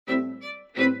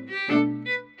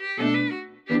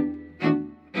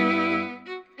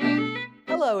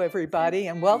everybody,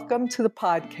 and welcome to the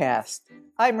podcast.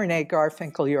 I'm Renee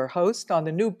Garfinkel, your host on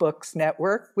the New Books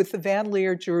Network with the Van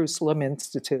Leer Jerusalem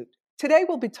Institute. Today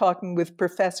we'll be talking with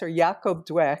Professor Jacob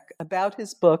Dweck about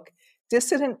his book,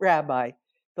 Dissident Rabbi,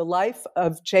 The Life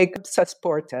of Jacob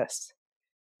Sasportas.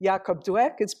 Jacob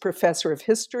Dweck is professor of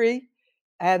history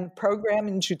and program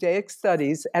in Judaic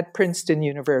studies at Princeton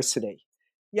University.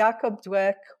 Jacob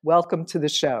Dweck, welcome to the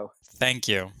show. Thank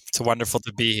you. It's wonderful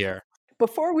to be here.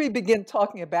 Before we begin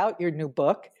talking about your new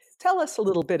book, tell us a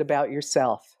little bit about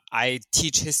yourself. I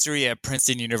teach history at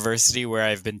Princeton University, where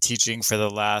I've been teaching for the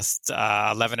last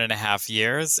 11 and a half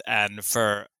years. And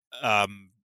for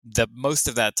the most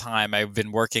of that time, I've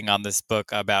been working on this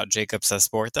book about Jacob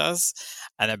Sasportas.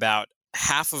 And about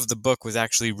half of the book was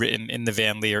actually written in the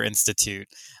Van Leer Institute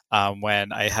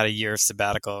when I had a year of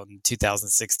sabbatical in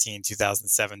 2016,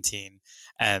 2017,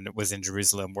 and was in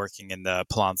Jerusalem working in the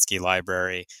Polonsky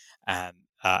Library and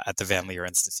at the Van Leer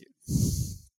Institute.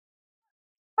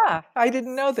 I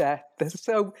didn't know that.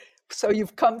 So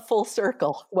you've come full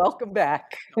circle. Welcome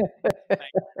back.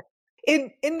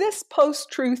 In this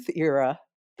post-truth era,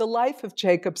 the life of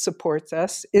Jacob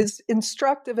Sasportas is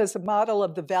instructive as a model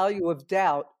of the value of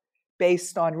doubt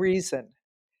based on reason.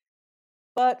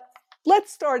 But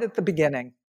let's start at the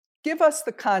beginning. Give us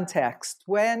the context,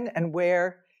 when and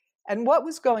where, and what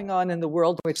was going on in the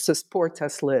world in which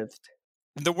Sasportas lived.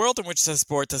 The world in which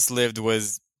Sasportas lived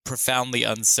was profoundly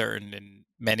uncertain in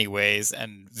many ways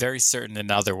and very certain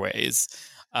in other ways.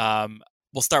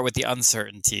 We'll start with the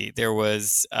uncertainty. There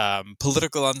was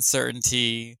political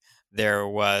uncertainty. There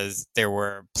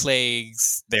were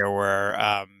plagues. There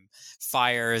were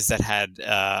fires that had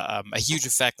a huge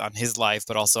effect on his life,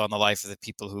 but also on the life of the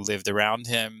people who lived around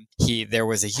him. There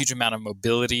was a huge amount of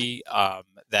mobility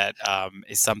that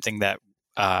is something that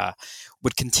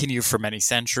would continue for many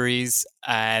centuries.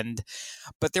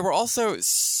 But there were also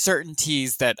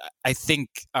certainties that I think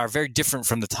are very different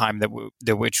from the time that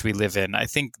which we live in. I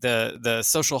think the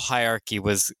social hierarchy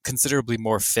was considerably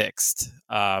more fixed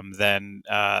than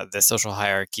the social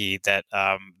hierarchy that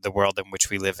the world in which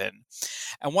we live in.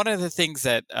 And one of the things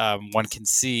that one can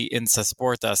see in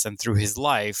Sasportas and through his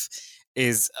life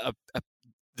is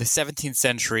the 17th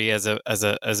century as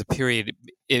a period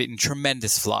in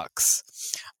tremendous flux.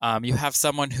 You have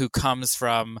someone who comes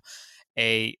from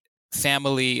a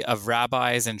family of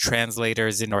rabbis and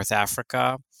translators in North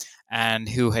Africa, and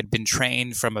who had been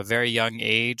trained from a very young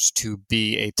age to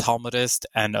be a Talmudist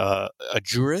and a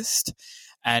jurist,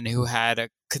 and who had a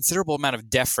considerable amount of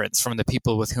deference from the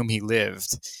people with whom he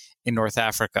lived in North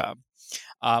Africa.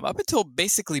 Up until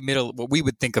basically what we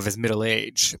would think of as middle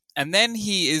age. And then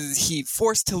he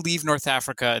forced to leave North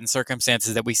Africa in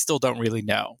circumstances that we still don't really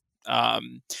know.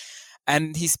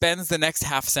 And he spends the next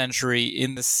half century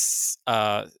in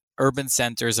the urban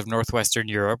centers of northwestern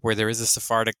Europe, where there are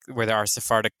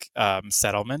Sephardic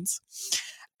settlements.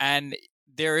 And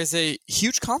there is a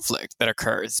huge conflict that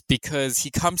occurs because he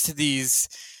comes to these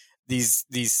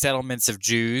settlements of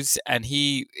Jews, and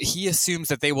he assumes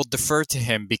that they will defer to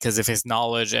him because of his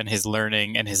knowledge and his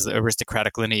learning and his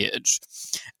aristocratic lineage.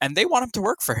 And they want him to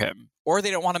work for him, or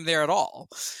they don't want him there at all.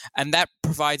 And that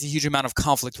provides a huge amount of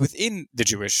conflict within the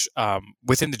Jewish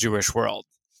world.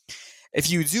 If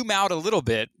you zoom out a little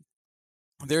bit,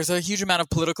 there's a huge amount of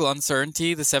political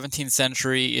uncertainty. The 17th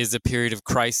century is a period of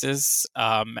crisis,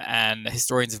 and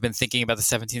historians have been thinking about the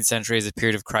 17th century as a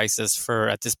period of crisis for,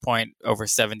 at this point, over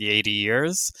 70, 80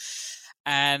 years.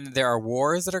 And there are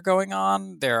wars that are going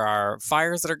on. There are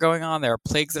fires that are going on. There are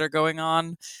plagues that are going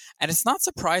on. And it's not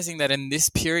surprising that in this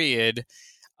period,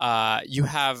 you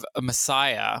have a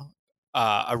Messiah,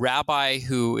 a rabbi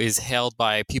who is hailed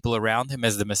by people around him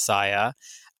as the Messiah,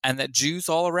 and that Jews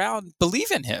all around believe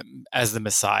in him as the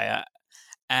Messiah.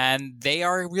 And they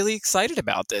are really excited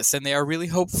about this, and they are really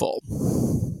hopeful.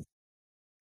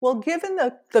 Well, given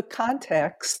the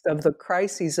context of the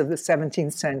crises of the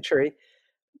 17th century,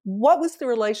 what was the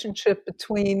relationship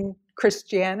between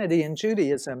Christianity and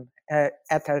Judaism at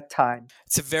that time?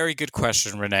 It's a very good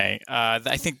question, Renee.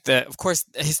 I think that, of course,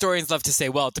 historians love to say,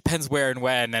 well, it depends where and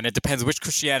when, and it depends which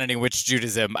Christianity and which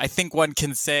Judaism. I think one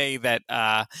can say that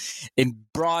in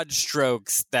broad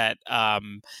strokes that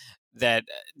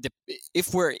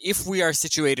if we are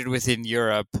situated within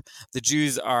Europe, the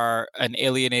Jews are an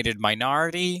alienated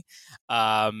minority.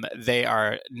 They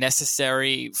are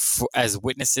necessary as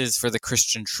witnesses for the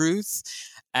Christian truth.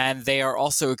 And they are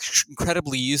also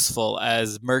incredibly useful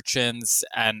as merchants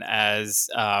and as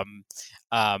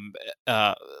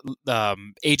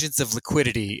agents of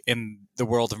liquidity in the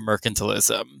world of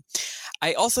mercantilism.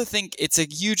 I also think it's a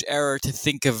huge error to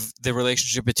think of the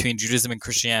relationship between Judaism and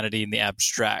Christianity in the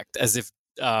abstract, as if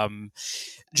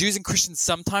Jews and Christians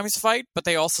sometimes fight, but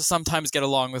they also sometimes get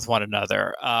along with one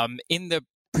another. In the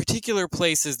particular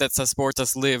places that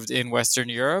Sasportas lived in Western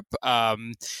Europe,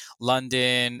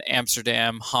 London,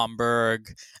 Amsterdam,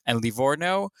 Hamburg, and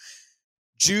Livorno,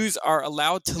 Jews are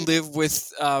allowed to live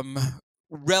with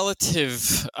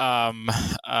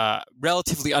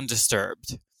relatively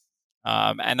undisturbed.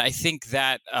 And I think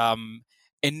that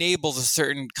enables a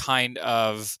certain kind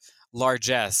of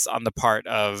largesse on the part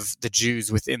of the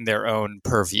Jews within their own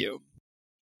purview.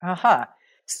 Aha.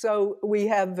 So we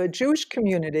have a Jewish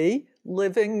community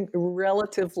living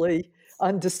relatively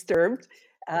undisturbed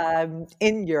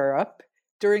in Europe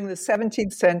during the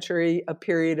 17th century, a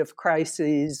period of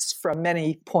crises from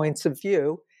many points of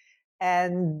view.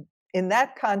 And in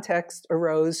that context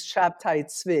arose Shabtai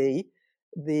Tzvi,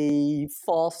 the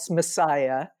false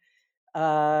messiah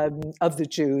of the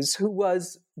Jews, who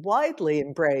was widely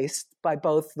embraced by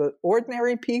both the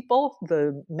ordinary people,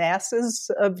 the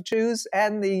masses of Jews,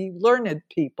 and the learned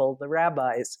people, the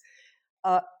rabbis.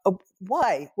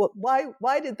 Why?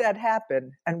 Why did that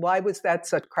happen? And why was that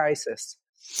such crisis?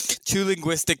 Two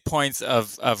linguistic points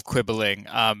of quibbling,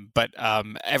 but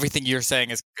everything you're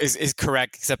saying is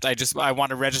correct. Except I want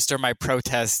to register my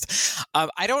protest.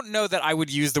 I don't know that I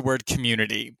would use the word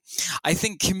community. I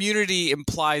think community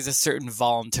implies a certain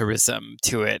voluntarism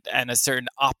to it and a certain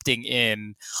opting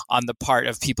in on the part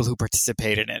of people who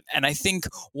participate in it. And I think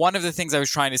one of the things I was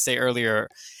trying to say earlier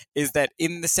is that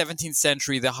in the 17th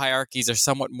century, the hierarchies are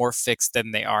somewhat more fixed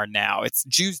than they are now.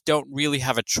 Jews don't really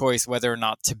have a choice whether or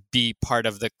not to be part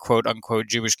of the quote unquote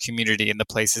Jewish community in the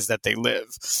places that they live.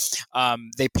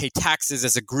 They pay taxes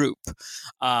as a group.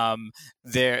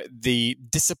 The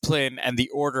discipline and the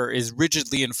order is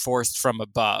rigidly enforced from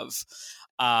above.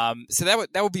 So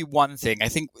that would be one thing. I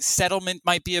think settlement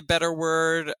might be a better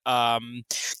word.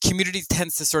 Community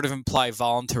tends to sort of imply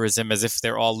voluntarism, as if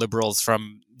they're all liberals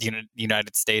from the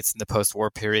United States in the post-war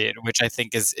period, which I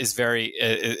think is very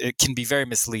it can be very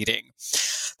misleading.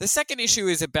 The second issue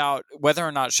is about whether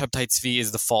or not Shabtai Tzvi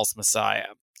is the false messiah.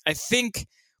 I think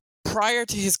prior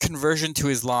to his conversion to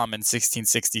Islam in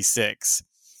 1666,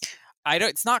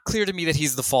 it's not clear to me that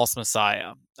he's the false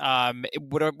messiah.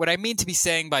 What I mean to be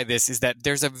saying by this is that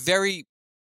there's a very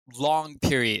long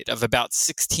period of about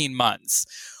 16 months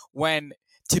when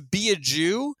to be a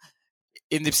Jew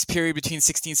in this period between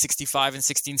 1665 and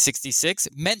 1666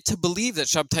 meant to believe that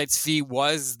Shabtai Tzvi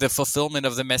was the fulfillment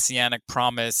of the messianic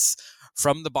promise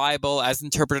from the Bible as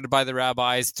interpreted by the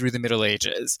rabbis through the Middle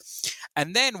Ages.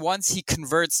 And then once he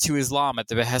converts to Islam at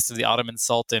the behest of the Ottoman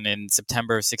Sultan in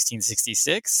September of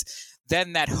 1666,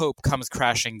 then that hope comes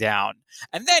crashing down.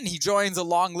 And then he joins a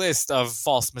long list of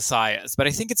false messiahs. But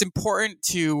I think it's important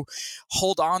to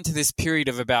hold on to this period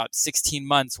of about 16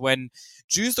 months when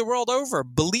Jews the world over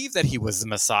believed that he was the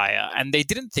Messiah, and they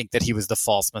didn't think that he was the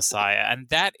false Messiah. And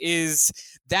that is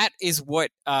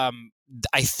what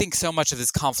I think so much of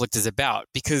this conflict is about,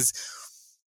 because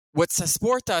what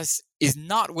Sasportas is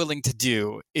not willing to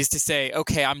do is to say,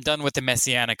 okay, I'm done with the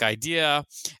messianic idea.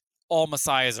 All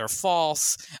messiahs are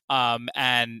false,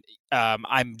 and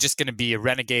I'm just going to be a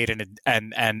renegade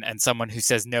and someone who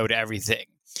says no to everything.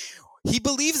 He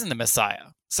believes in the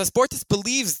Messiah. Sasportas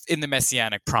believes in the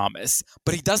messianic promise,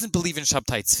 but he doesn't believe in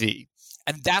Shabtai Tzvi.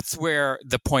 And that's where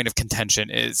the point of contention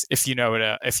is, if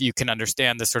you can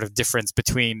understand the sort of difference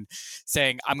between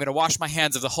saying, I'm going to wash my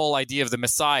hands of the whole idea of the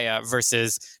Messiah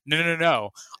versus, no,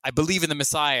 I believe in the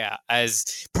Messiah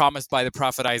as promised by the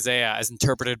prophet Isaiah, as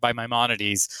interpreted by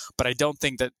Maimonides, but I don't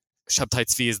think that Shabtai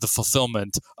Tzvi is the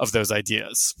fulfillment of those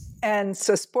ideas. And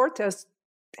Sasportas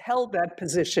held that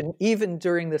position even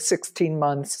during the 16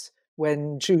 months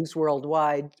when Jews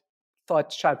worldwide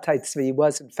thought Shabtai Tzvi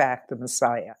was in fact the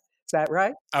Messiah. Is that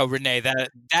right? Oh, Renee,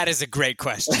 that is a great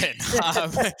question.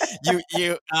 That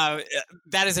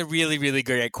is a really, really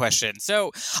great question.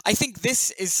 So I think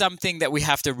this is something that we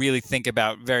have to really think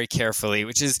about very carefully,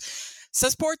 which is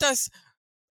Sasportas,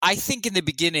 I think in the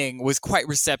beginning was quite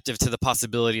receptive to the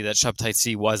possibility that Shabtai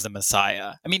Tzvi was the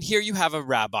Messiah. I mean, here you have a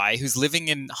rabbi who's living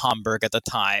in Hamburg at the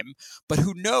time, but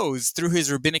who knows through his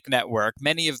rabbinic network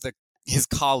many of his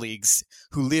colleagues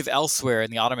who live elsewhere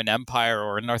in the Ottoman Empire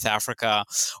or in North Africa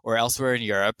or elsewhere in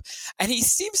Europe. And he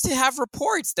seems to have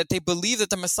reports that they believe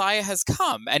that the Messiah has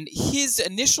come. And his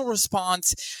initial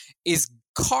response is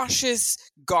cautious,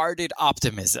 guarded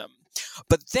optimism.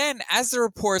 But then as the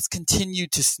reports continue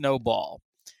to snowball,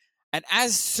 and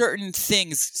as certain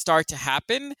things start to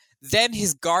happen, then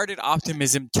his guarded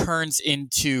optimism turns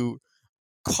into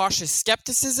cautious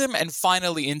skepticism and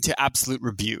finally into absolute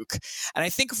rebuke. And I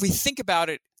think if we think about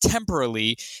it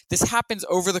temporally, this happens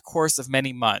over the course of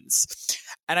many months.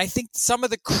 And I think some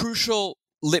of the crucial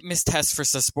litmus test for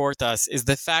Sasportas is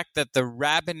the fact that the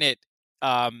rabbinate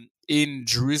in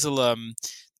Jerusalem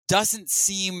doesn't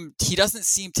seem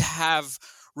to have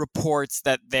reports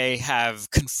that they have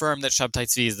confirmed that Shabtai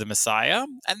Tzvi is the Messiah,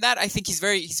 and that I think he's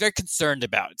very concerned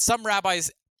about. Some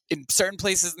rabbis in certain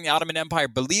places in the Ottoman Empire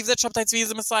believe that Shabtai Tzvi is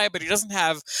the Messiah, but he doesn't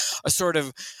have a sort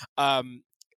of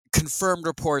confirmed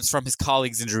reports from his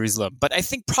colleagues in Jerusalem. But I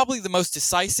think probably the most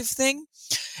decisive thing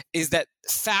is that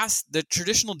the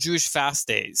traditional Jewish fast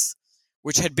days,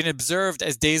 which had been observed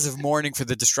as days of mourning for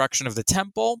the destruction of the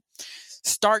temple,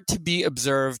 start to be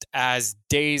observed as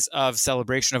days of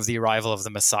celebration of the arrival of the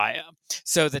Messiah.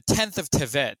 So the 10th of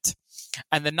Tevet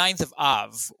and the 9th of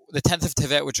Av, the 10th of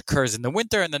Tevet, which occurs in the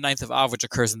winter, and the 9th of Av, which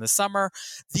occurs in the summer,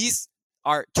 these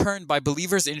are turned by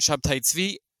believers in Shabtai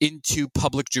Tzvi into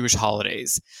public Jewish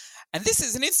holidays. And this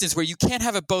is an instance where you can't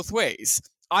have it both ways.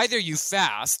 Either you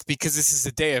fast because this is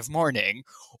a day of mourning,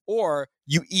 or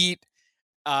you eat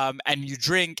and you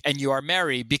drink and you are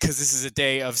merry because this is a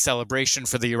day of celebration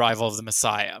for the arrival of the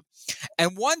Messiah.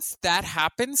 And once that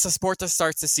happens, Sasporta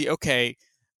starts to see, okay,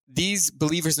 these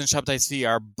believers in Shabtai Tzvi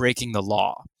are breaking the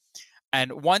law.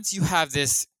 And once you have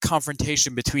this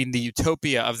confrontation between the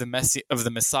utopia of the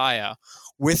Messiah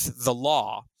with the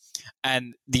law,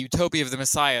 and the utopia of the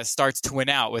Messiah starts to win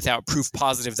out without proof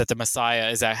positive that the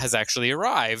Messiah has actually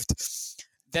arrived,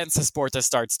 then Sasporta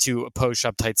starts to oppose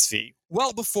Shabtai Tzvi,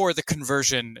 well before the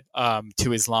conversion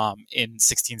to Islam in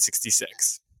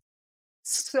 1666.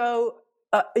 So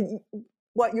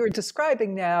what you're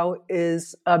describing now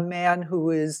is a man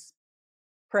who is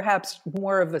perhaps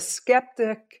more of a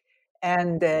skeptic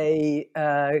and a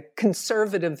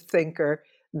conservative thinker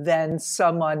than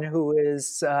someone who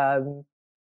is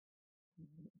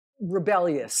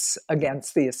rebellious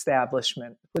against the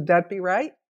establishment. Would that be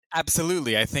right?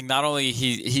 Absolutely. I think not only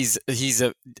he's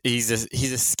a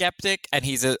skeptic, and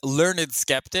he's a learned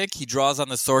skeptic. He draws on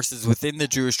the sources within the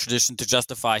Jewish tradition to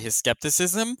justify his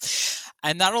skepticism.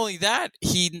 And not only that,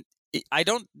 I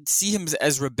don't see him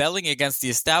as rebelling against the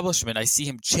establishment. I see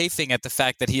him chafing at the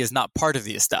fact that he is not part of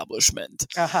the establishment.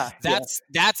 That's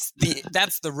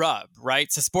the rub, right?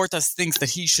 Sasportas thinks that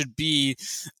he should be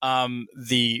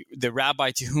the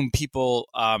rabbi to whom people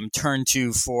turn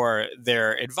to for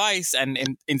their advice,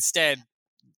 and instead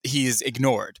he is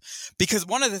ignored. Because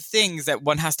one of the things that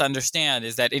one has to understand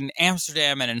is that in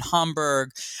Amsterdam and in Hamburg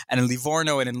and in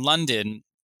Livorno and in London,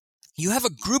 you have a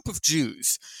group of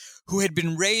Jews who had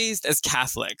been raised as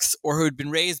Catholics, or who had been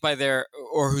raised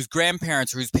or whose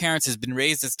grandparents or whose parents has been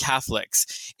raised as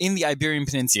Catholics in the Iberian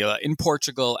Peninsula, in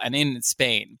Portugal and in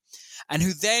Spain, and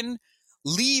who then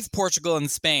leave Portugal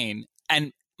and Spain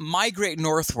and migrate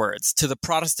northwards to the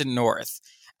Protestant north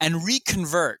and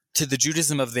reconvert to the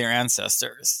Judaism of their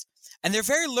ancestors. And they're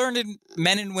very learned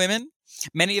men and women.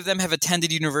 Many of them have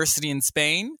attended university in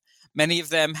Spain. Many of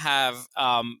them have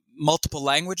multiple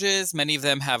languages. Many of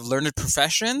them have learned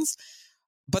professions,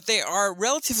 but they are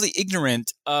relatively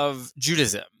ignorant of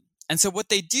Judaism. And so what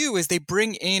they do is they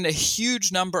bring in a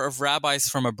huge number of rabbis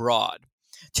from abroad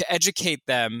to educate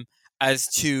them as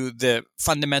to the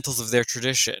fundamentals of their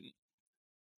tradition.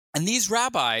 And these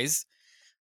rabbis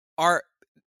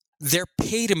they're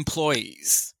paid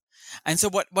employees. And so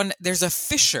when there's a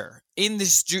fissure in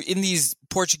these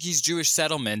Portuguese Jewish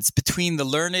settlements between the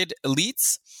learned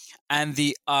elites and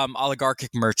the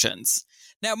oligarchic merchants.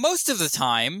 Now, most of the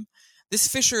time, this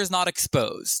fissure is not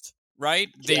exposed, right?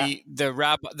 The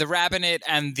rabbinate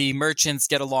and the merchants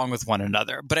get along with one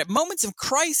another. But at moments of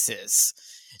crisis,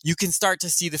 you can start to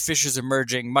see the fissures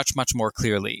emerging much, much more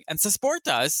clearly. And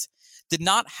Sasportas did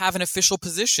not have an official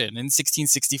position in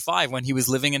 1665 when he was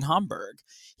living in Hamburg.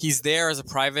 He's there as a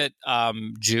private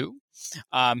Jew.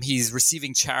 He's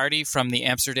receiving charity from the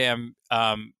Amsterdam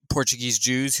Portuguese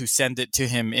Jews who send it to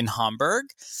him in Hamburg.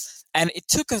 And it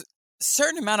took a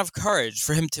certain amount of courage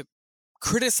for him to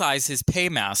criticize his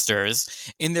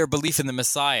paymasters in their belief in the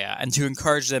Messiah and to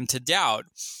encourage them to doubt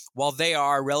while they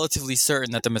are relatively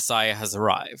certain that the Messiah has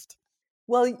arrived.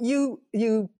 Well, you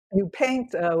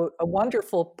paint a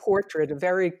wonderful portrait, a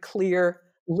very clear,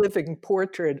 living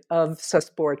portrait of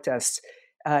Sasportas.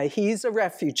 He's a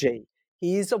refugee.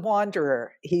 He's a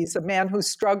wanderer. He's a man who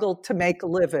struggled to make a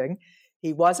living.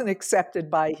 He wasn't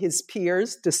accepted by his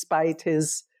peers despite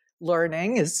his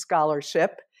learning, his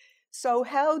scholarship. So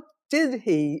how did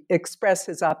he express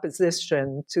his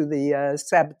opposition to the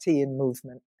Sabbatean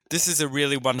movement? This is a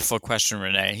really wonderful question,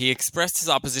 Renee. He expressed his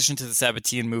opposition to the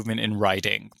Sabbatean movement in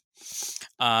writing.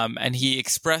 And he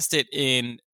expressed it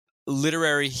in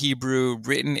literary Hebrew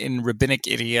written in rabbinic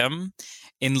idiom,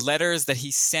 in letters that he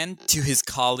sent to his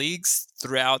colleagues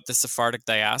throughout the Sephardic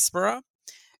diaspora,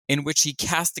 in which he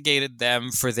castigated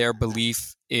them for their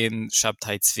belief in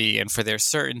Shabtai Tzvi and for their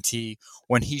certainty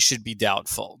when he should be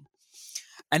doubtful.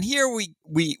 And here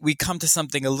we come to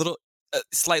something a little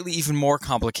slightly even more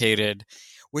complicated,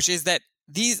 which is that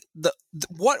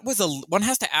one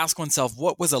has to ask oneself,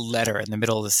 what was a letter in the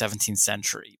middle of the 17th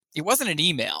century? It wasn't an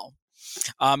email.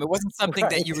 It wasn't something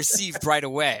that you received right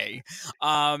away.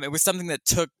 It was something that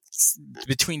took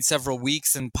between several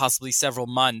weeks and possibly several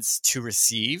months to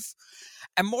receive.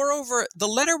 And moreover, the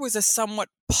letter was a somewhat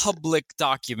public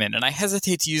document. And I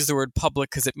hesitate to use the word public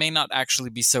because it may not actually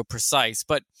be so precise.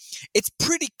 But it's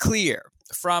pretty clear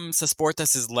from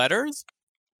Sasportas' letters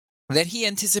that he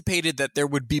anticipated that there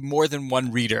would be more than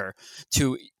one reader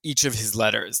to each of his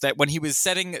letters. That when he was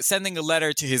sending a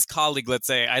letter to his colleague, let's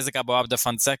say Isaac Aboab da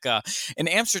Fonseca in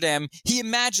Amsterdam, he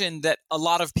imagined that a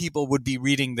lot of people would be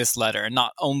reading this letter, and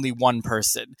not only one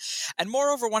person. And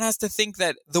moreover, one has to think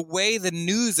that the way the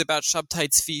news about Shabtai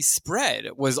Tzvi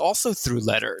spread was also through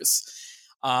letters.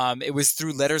 It was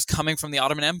through letters coming from the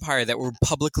Ottoman Empire that were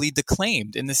publicly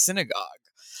declaimed in the synagogue.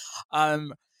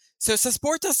 So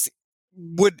Sasportas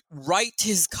would write to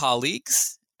his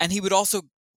colleagues, and he would also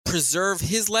preserve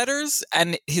his letters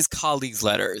and his colleagues'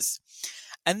 letters.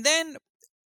 And then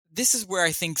this is where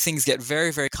I think things get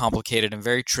very, very complicated and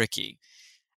very tricky.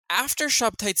 After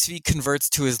Shabtai Tzvi converts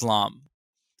to Islam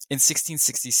in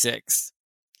 1666,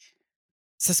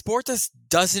 Sasportas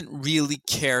doesn't really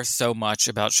care so much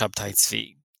about Shabtai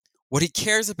Tzvi. What he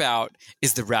cares about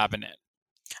is the rabbinate.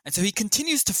 And so he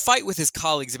continues to fight with his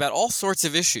colleagues about all sorts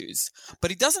of issues, but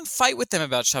he doesn't fight with them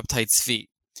about Shabtai Tzvi.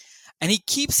 And he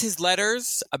keeps his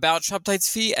letters about Shabtai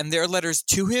Tzvi and their letters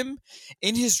to him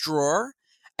in his drawer,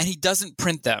 and he doesn't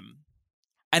print them.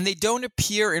 And they don't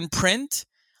appear in print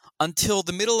until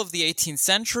the middle of the 18th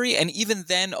century, and even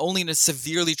then only in a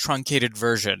severely truncated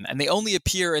version. And they only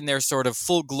appear in their sort of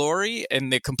full glory in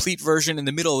the complete version in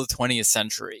the middle of the 20th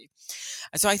century.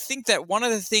 And so I think that one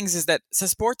of the things is that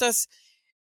Sasportas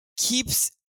keeps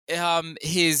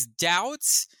his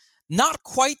doubts not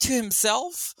quite to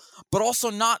himself, but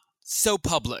also not so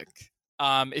public.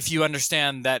 If you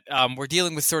understand that we're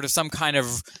dealing with sort of some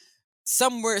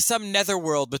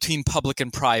netherworld between public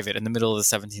and private in the middle of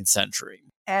the 17th century.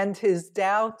 And his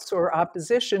doubts or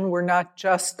opposition were not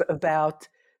just about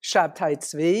Shabtai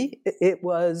Tzvi. It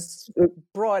was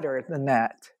broader than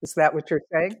that. Is that what you're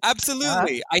saying?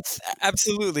 Absolutely.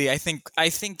 Absolutely. I think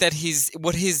that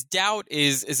his doubt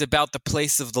is about the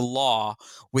place of the law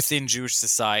within Jewish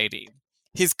society.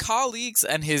 His colleagues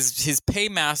and his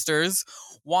paymasters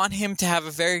want him to have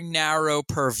a very narrow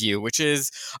purview, which is,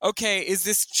 okay, is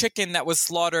this chicken that was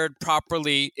slaughtered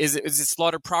properly, is it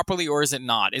slaughtered properly or is it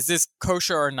not? Is this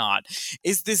kosher or not?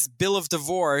 Is this bill of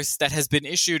divorce that has been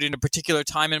issued in a particular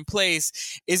time and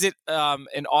place, is it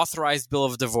an authorized bill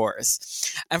of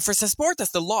divorce? And for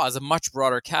Sasportas, the law is a much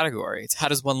broader category. It's how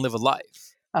does one live a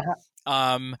life?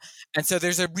 And so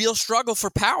there's a real struggle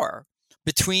for power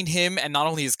between him and not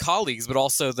only his colleagues, but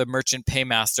also the merchant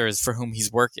paymasters for whom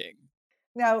he's working.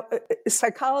 Now,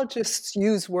 psychologists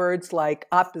use words like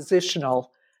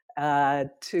oppositional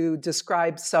to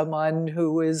describe someone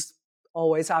who is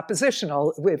always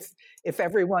oppositional. If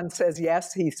everyone says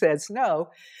yes, he says no.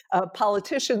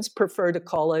 Politicians prefer to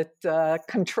call it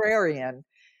contrarian.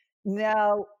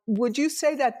 Now, would you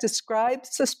say that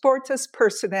describes Sasportas'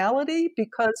 personality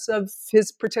because of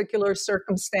his particular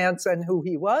circumstance and who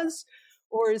he was?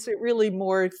 Or is it really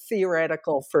more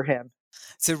theoretical for him?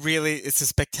 It's a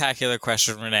spectacular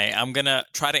question, Renee. I'm going to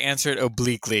try to answer it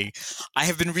obliquely. I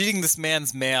have been reading this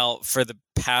man's mail for the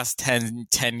past 10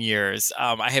 years.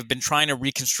 I have been trying to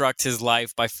reconstruct his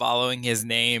life by following his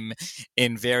name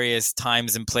in various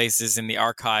times and places in the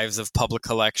archives of public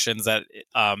collections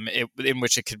in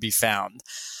which it could be found.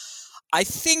 I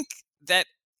think that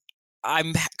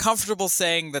I'm comfortable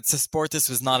saying that Sasportas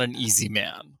was not an easy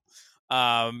man.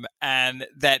 And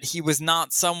that he was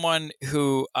not someone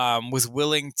who was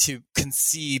willing to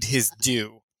concede his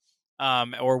due,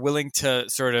 or willing to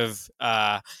sort of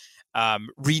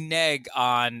renege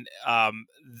on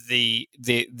the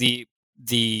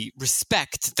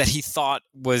respect that he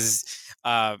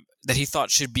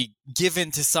thought should be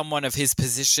given to someone of his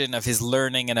position, of his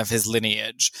learning, and of his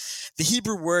lineage. The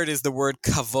Hebrew word is the word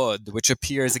kavod, which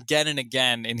appears again and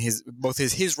again in both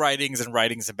his writings and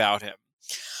writings about him.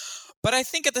 But I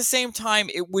think at the same time,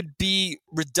 it would be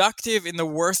reductive in the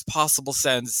worst possible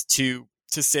sense to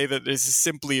say that this is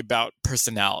simply about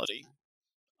personality.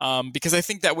 Because I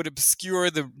think that would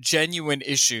obscure the genuine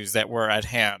issues that were at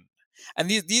hand. And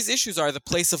these issues are the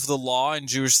place of the law in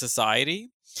Jewish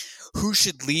society. Who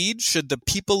should lead? Should the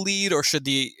people lead, or should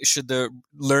the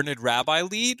learned rabbi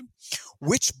lead?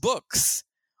 Which books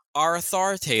are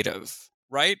authoritative,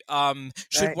 right?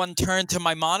 Should Right. one turn to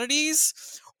Maimonides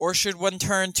or should one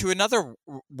turn to another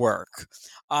work?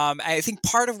 I think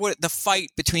part of what the fight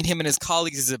between him and his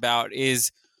colleagues is about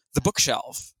is the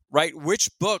bookshelf, right? Which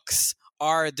books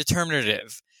are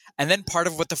determinative? And then part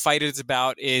of what the fight is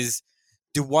about is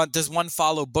does one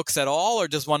follow books at all, or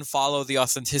does one follow the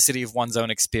authenticity of one's own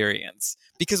experience?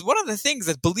 Because one of the things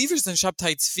that believers in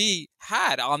Shabtai Tzvi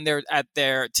had on their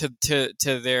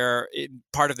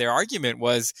part of their argument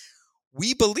was,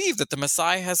 we believe that the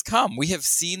Messiah has come. We have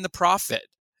seen the prophet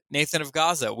Nathan of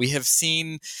Gaza. We have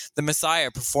seen the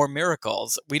Messiah perform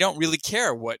miracles. We don't really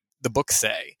care what the books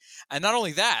say. And not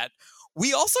only that,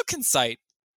 we also can cite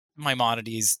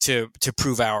Maimonides to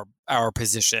prove our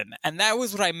position. And that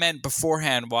was what I meant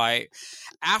beforehand, why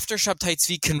after Shabtai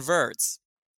Tzvi converts,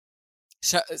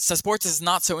 Sasportas is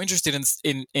not so interested in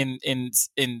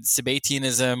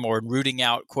Sabbateanism or rooting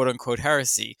out quote unquote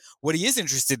heresy. What he is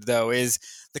interested, though, is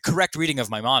the correct reading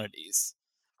of Maimonides.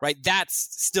 Right? That's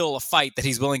still a fight that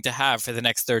he's willing to have for the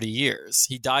next 30 years.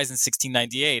 He dies in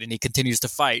 1698 and he continues to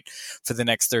fight for the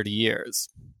next 30 years.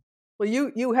 Well,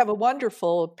 you have a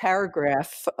wonderful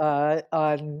paragraph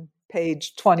on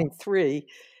page 23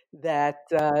 that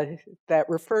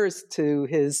refers to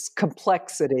his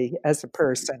complexity as a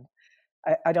person.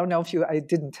 I don't know if I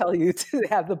didn't tell you to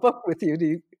have the book with you.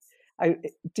 Do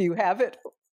you have it?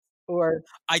 Or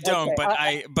I don't,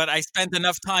 okay. but I spent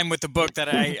enough time with the book that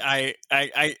I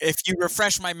if you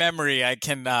refresh my memory, I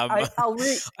can I'll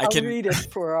read it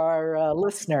for our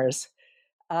listeners.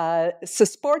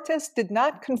 Sasportas did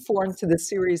not conform to the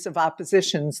series of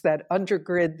oppositions that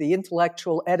undergird the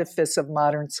intellectual edifice of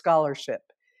modern scholarship.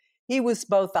 He was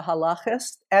both a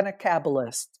halachist and a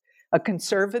Kabbalist, a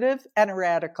conservative and a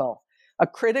radical, a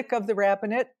critic of the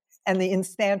rabbinate and the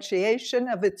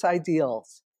instantiation of its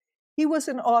ideals. He was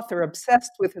an author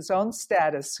obsessed with his own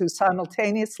status who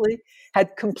simultaneously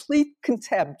had complete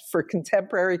contempt for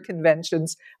contemporary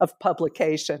conventions of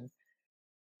publication.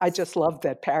 I just love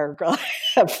that paragraph.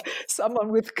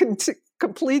 Someone with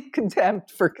complete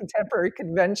contempt for contemporary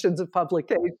conventions of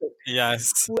publication.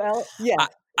 Yes. Well, yeah.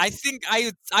 I think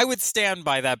I would stand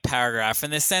by that paragraph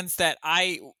in the sense that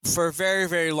for a very,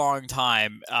 very long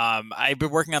time, I've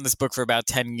been working on this book for about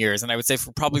 10 years. And I would say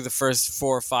for probably the first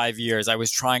 4 or 5 years, I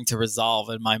was trying to resolve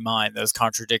in my mind those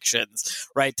contradictions,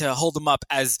 right? To hold them up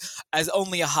as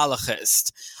only a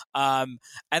halachist. And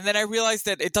then I realized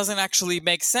that it doesn't actually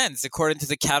make sense according to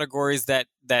the categories that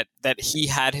he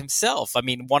had himself. I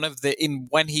mean,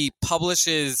 when he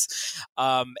publishes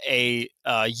a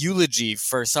eulogy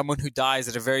for someone who dies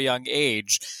at a very young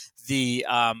age, the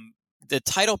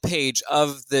title page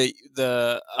of the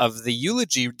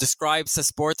eulogy describes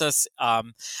Sasportas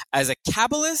as a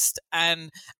Kabbalist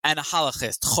and a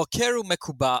halachist. Chokeru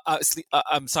mekuba.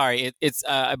 I'm sorry.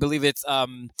 I believe it's.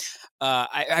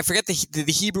 I forget the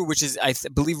Hebrew, which is I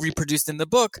believe reproduced in the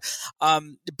book.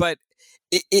 But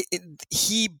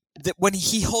when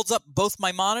he holds up both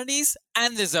Maimonides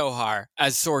and the Zohar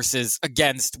as sources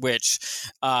against which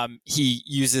he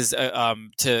uses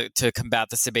to combat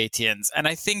the Sabbateans, and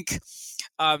I think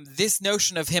this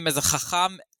notion of him as a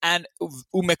Chacham and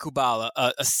umekubal,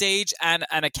 a sage and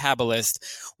a Kabbalist,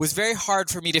 was very hard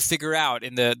for me to figure out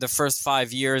in the first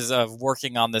 5 years of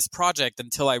working on this project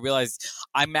until I realized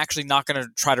I'm actually not going to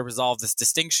try to resolve this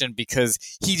distinction because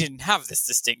he didn't have this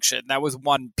distinction. That was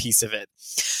one piece of it.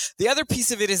 The other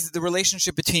piece of it is the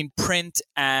relationship between print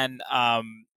and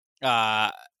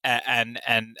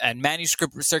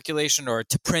manuscript circulation, or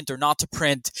to print or not to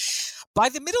print. By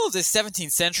the middle of the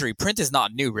 17th century, print is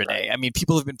not new, Renee. I mean,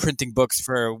 people have been printing books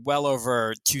for well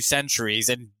over 2 centuries,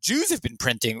 and Jews have been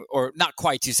printing, or not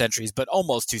quite 2 centuries, but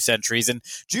almost 2 centuries, and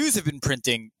Jews have been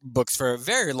printing books for a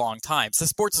very long time.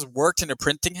 Sasportas worked in a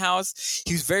printing house.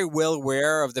 He was very well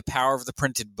aware of the power of the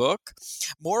printed book.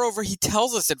 Moreover, he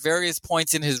tells us at various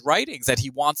points in his writings that he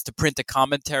wants to print a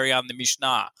commentary on the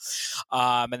Mishnah,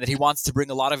 and that he wants to bring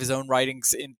a lot of his own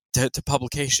writings into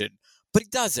publication. But he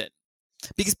doesn't.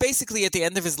 Because basically, at the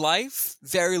end of his life,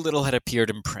 very little had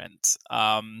appeared in print.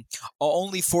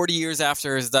 Only 40 years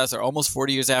after his death, or almost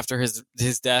 40 years after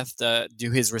his death,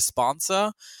 do his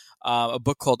responsa, a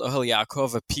book called Ohel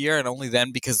Yaakov, appear, and only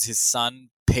then because his son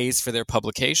pays for their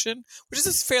publication, which is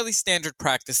a fairly standard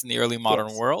practice in the early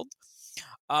modern world.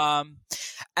 And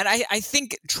I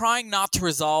think trying not to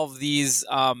resolve these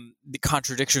the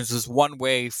contradictions was one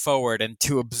way forward, and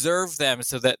to observe them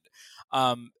so that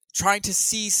trying to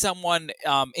see someone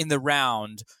in the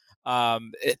round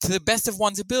to the best of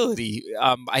one's ability.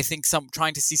 I think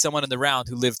trying to see someone in the round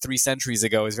who lived 3 centuries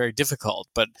ago is very difficult,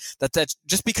 but that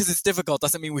just because it's difficult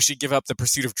doesn't mean we should give up the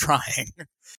pursuit of trying.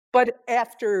 But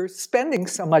after spending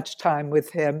so much time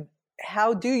with him,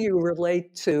 how do you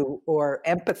relate to or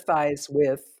empathize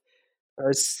with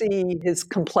or see his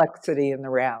complexity in the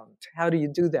round? How do you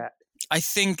do that? I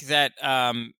think that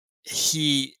a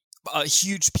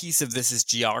huge piece of this is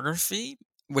geography,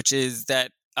 which is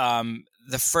that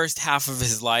the first half of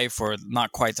his life, or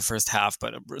not quite the first half,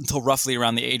 but until roughly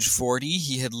around the age 40,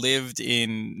 he had lived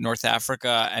in North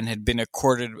Africa and had been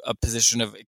accorded a position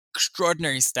of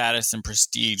extraordinary status and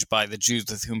prestige by the Jews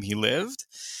with whom he lived.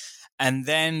 And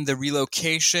then the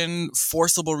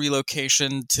forcible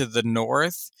relocation to the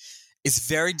north is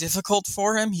very difficult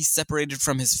for him. He's separated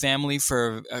from his family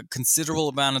for a considerable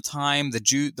amount of time.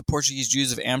 The Portuguese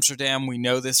Jews of Amsterdam, we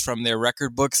know this from their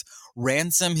record books,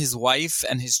 ransom his wife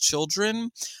and his children,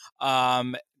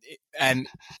 and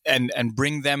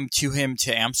bring them to him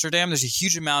to Amsterdam. There's a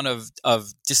huge amount of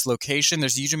dislocation.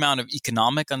 There's a huge amount of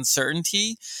economic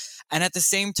uncertainty. And at the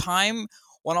same time,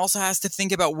 one also has to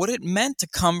think about what it meant to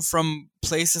come from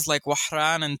places like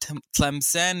Wahran and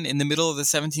Tlemcen in the middle of the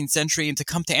 17th century and to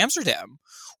come to Amsterdam,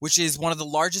 which is one of the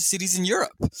largest cities in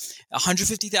Europe,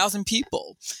 150,000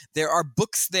 people. There are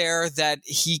books there that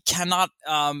he cannot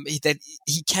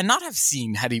have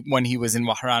seen when he was in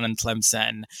Wahran and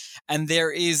Tlemcen, and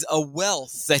there is a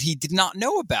wealth that he did not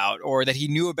know about, or that he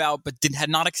knew about but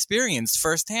had not experienced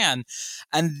firsthand.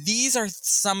 And these are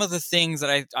some of the things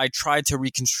that I tried to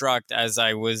reconstruct as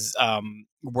I was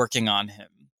working on him.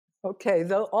 Okay,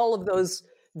 all of those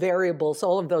variables,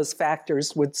 all of those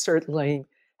factors would certainly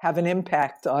have an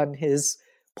impact on his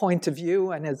point of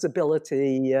view and his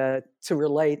ability to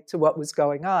relate to what was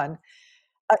going on.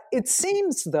 It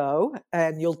seems, though,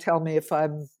 and you'll tell me if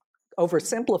I'm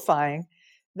oversimplifying,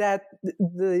 that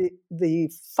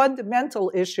the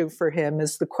fundamental issue for him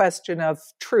is the question of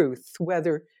truth,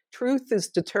 whether truth is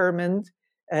determined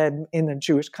in the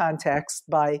Jewish context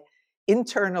by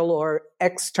internal or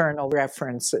external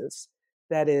references.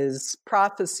 That is,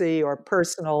 prophecy or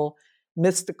personal,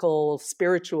 mystical,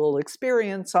 spiritual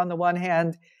experience on the one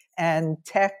hand, and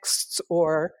texts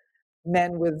or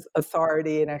men with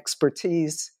authority and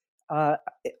expertise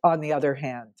on the other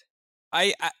hand.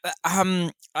 I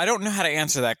don't know how to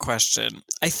answer that question.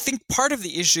 I think part of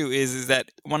the issue is that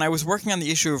when I was working on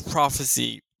the issue of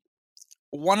prophecy,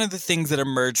 one of the things that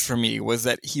emerged for me was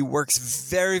that he works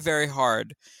very, very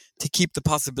hard to keep the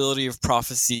possibility of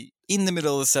prophecy in the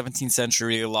middle of the 17th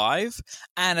century alive,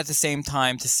 and at the same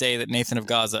time to say that Nathan of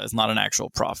Gaza is not an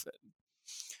actual prophet.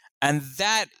 And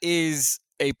that is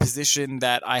a position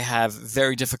that I have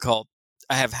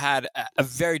had a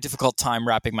very difficult time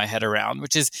wrapping my head around,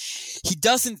 which is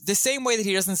the same way that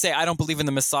he doesn't say, I don't believe in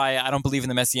the Messiah, I don't believe in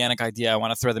the Messianic idea, I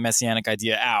want to throw the Messianic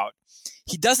idea out.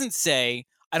 He doesn't say,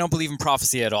 I don't believe in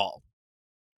prophecy at all.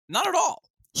 Not at all.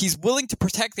 He's willing to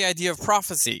protect the idea of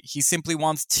prophecy. He simply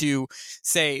wants to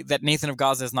say that Nathan of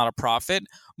Gaza is not a prophet.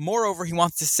 Moreover, he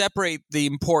wants to separate the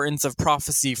importance of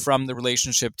prophecy from the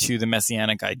relationship to the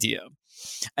Messianic idea.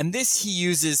 And this he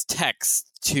uses text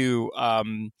to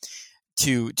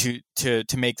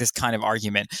make this kind of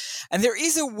argument. And there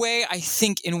is a way, I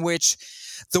think, in which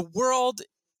the world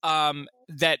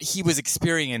that he was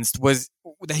experiencing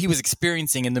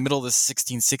in the middle of the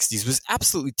 1660s was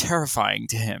absolutely terrifying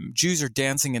to him. Jews are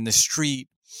dancing in the street.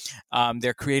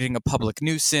 They're creating a public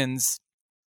nuisance.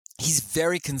 He's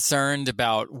very concerned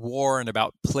about war and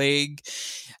about plague.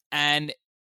 And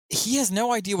he has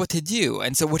no idea what to do.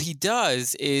 And so what he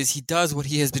does is he does what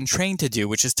he has been trained to do,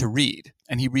 which is to read.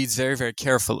 And he reads very, very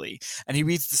carefully. And he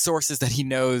reads the sources that he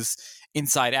knows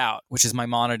inside out, which is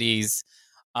Maimonides,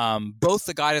 both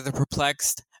the Guide of the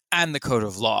Perplexed and the Code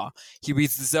of Law. He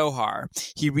reads the Zohar.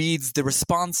 He reads the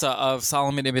Responsa of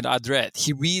Solomon ibn Adret.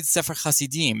 He reads Sefer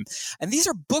Hasidim. And these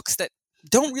are books that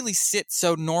don't really sit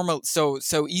so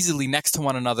easily next to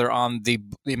one another on the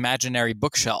imaginary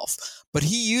bookshelf. But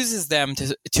he uses them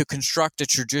to construct a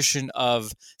tradition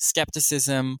of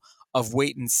skepticism, of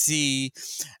wait and see.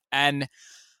 And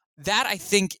that, I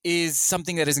think, is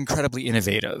something that is incredibly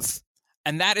innovative.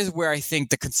 And that is where I think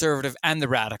the conservative and the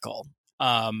radical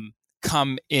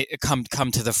come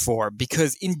to the fore.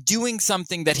 Because in doing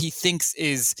something that he thinks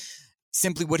is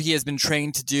simply what he has been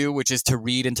trained to do, which is to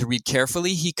read and to read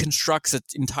carefully, he constructs an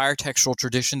entire textual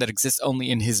tradition that exists only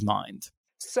in his mind.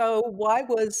 So why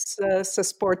was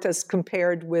Sosportas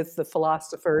compared with the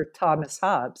philosopher Thomas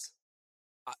Hobbes?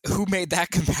 Who made that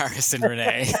comparison,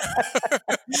 Renee?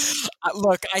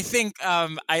 Look, I think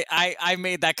I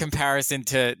made that comparison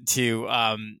to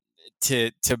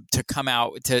come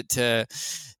out to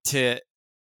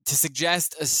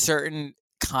suggest a certain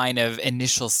kind of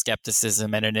initial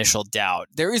skepticism and initial doubt.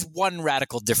 There is one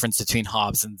radical difference between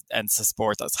Hobbes and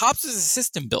Sosportas. Hobbes is a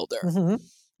system builder. Mm-hmm.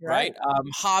 right?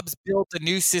 Hobbes built a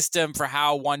new system for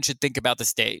how one should think about the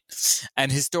state.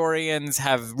 And historians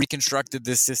have reconstructed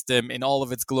this system in all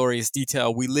of its glorious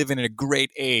detail. We live in a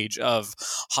great age of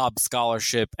Hobbes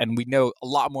scholarship, and we know a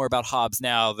lot more about Hobbes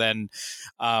now than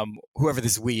whoever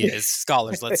this we is,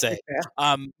 scholars, let's say.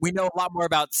 Yeah. We know a lot more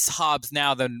about Hobbes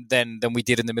now than we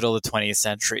did in the middle of the 20th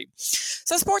century.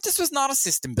 So Sportus was not a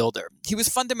system builder. He was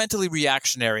fundamentally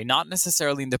reactionary, not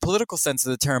necessarily in the political sense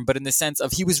of the term, but in the sense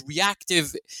of he was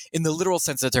reactive in the literal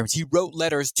sense of the terms. He wrote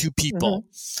letters to people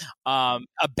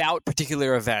about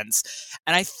particular events.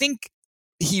 And I think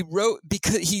he wrote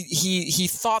because he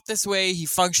thought this way, he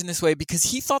functioned this way because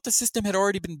he thought the system had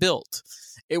already been built.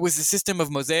 It was a system of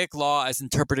Mosaic law as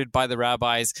interpreted by the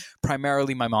rabbis,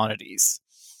 primarily Maimonides.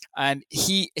 And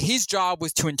his job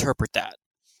was to interpret that.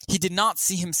 He did not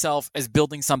see himself as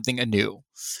building something anew.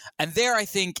 And there, I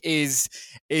think, is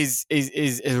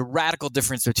a radical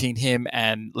difference between him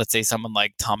and, let's say, someone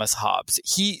like Thomas Hobbes.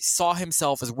 He saw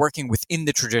himself as working within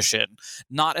the tradition,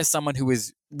 not as someone who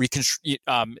is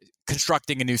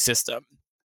constructing a new system.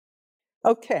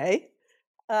 Okay.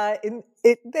 Then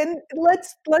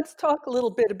let's talk a little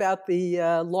bit about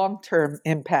the long-term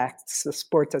impacts the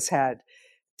sport has had.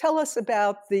 Tell us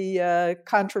about the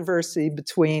controversy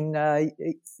between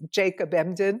Jacob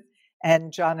Emden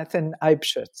and Jonathan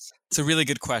Eibschutz. It's a really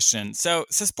good question. So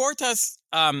Sportas,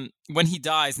 when he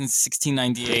dies in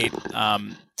 1698,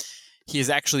 he has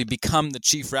actually become the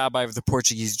chief rabbi of the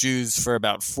Portuguese Jews for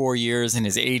about 4 years in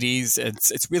his 80s.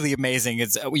 It's really amazing.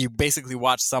 You basically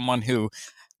watch someone who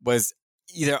was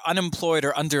either unemployed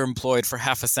or underemployed for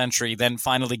half a century, then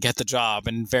finally get the job,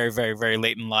 and very, very, very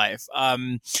late in life.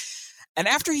 And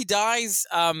after he dies,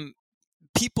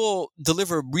 people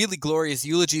deliver really glorious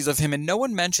eulogies of him, and no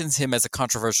one mentions him as a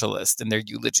controversialist in their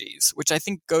eulogies, which I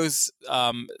think goes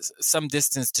some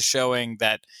distance to showing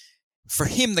that for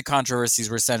him the controversies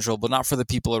were central, but not for the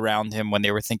people around him when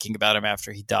they were thinking about him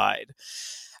after he died.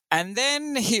 And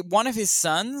then one of his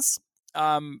sons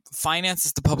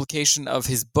finances the publication of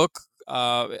his book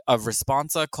of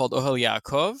Responsa called Ohel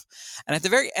Yaakov. And at the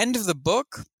very end of the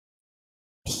book,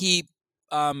 he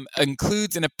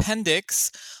includes an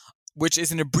appendix, which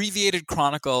is an abbreviated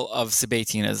chronicle of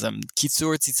Sabbatianism,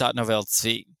 Kitzur Tzitzat Novel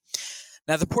Tzvi.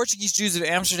 Now, the Portuguese Jews of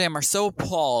Amsterdam are so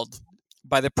appalled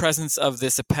by the presence of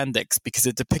this appendix because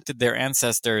it depicted their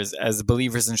ancestors as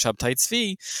believers in Shabtai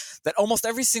Tzvi that almost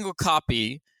every single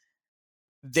copy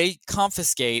they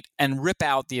confiscate and rip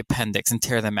out the appendix and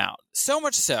tear them out. So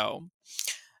much so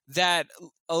that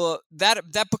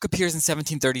that book appears in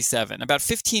 1737. About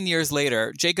 15 years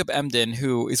later, Jacob Emden,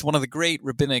 who is one of the great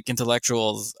rabbinic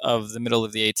intellectuals of the middle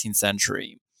of the 18th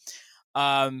century,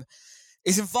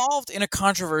 is involved in a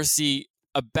controversy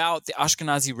about the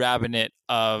Ashkenazi rabbinate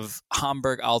of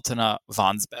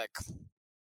Hamburg-Altona-Wandsbek.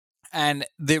 And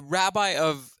the rabbi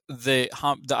of the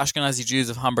Ashkenazi Jews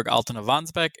of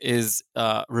Hamburg-Altona-Wandsbek is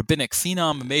rabbinic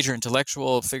phenom, a major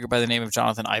intellectual figure by the name of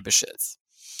Jonathan Eibschutz.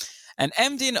 And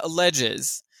Emden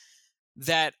alleges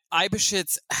that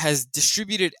Eibschutz has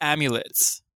distributed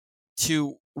amulets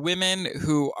to women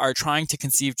who are trying to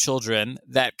conceive children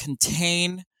that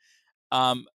contain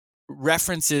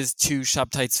references to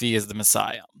Shabtai Tzvi as the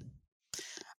Messiah.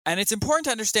 And it's important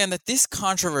to understand that this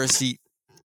controversy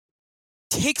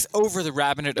takes over the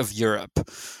rabbinate of Europe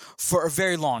for a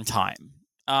very long time.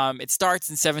 It starts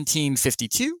in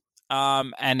 1752.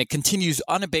 And it continues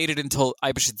unabated until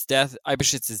Eibschutz's death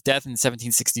in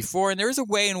 1764. And there is a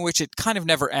way in which it kind of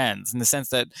never ends, in the sense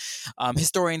that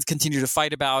historians continue to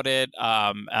fight about it.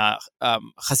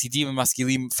 Hasidim and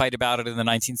Maskilim fight about it in the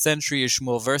 19th century, as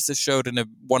Shmuel Versus showed in a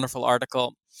wonderful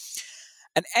article.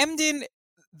 And Emden,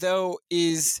 though,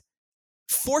 is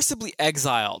forcibly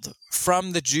exiled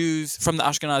from the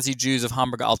Ashkenazi Jews of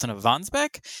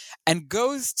Hamburg-Altona-Wandsbek, and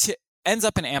ends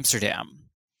up in Amsterdam.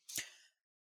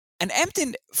 And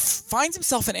Emden finds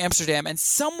himself in Amsterdam, and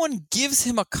someone gives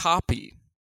him a copy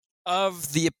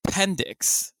of the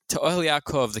appendix to Ohel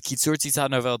Yaakov, the Kitzur Tzitzat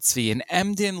Novel Tzvi, and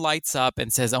Emden lights up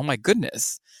and says, oh my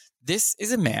goodness, this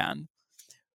is a man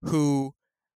who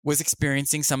was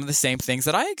experiencing some of the same things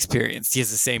that I experienced. He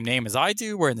has the same name as I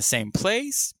do. We're in the same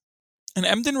place. And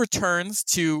Emden returns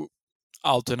to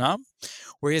Altona,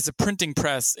 where he has a printing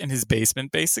press in his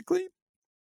basement, basically,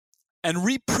 and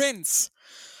reprints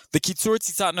the Kitzur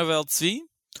Tzitzat Novel Tzvi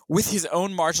with his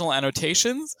own marginal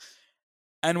annotations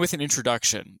and with an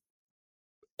introduction.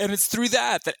 And it's through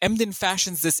that Emden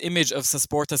fashions this image of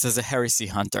Sasportas as a heresy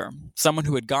hunter, someone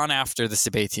who had gone after the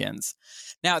Sabbatians.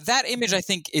 Now, that image, I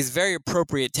think, is very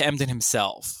appropriate to Emden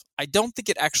himself. I don't think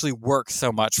it actually works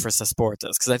so much for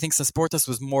Sasportas, because I think Sasportas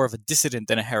was more of a dissident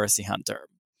than a heresy hunter.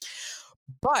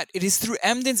 But it is through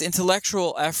Emden's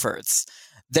intellectual efforts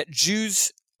that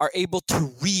Jews are able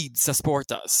to read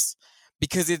Sasportas,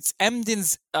 because it's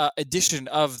Emden's edition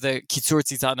of the Kitzur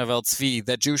Tzitzat Novel Tzvi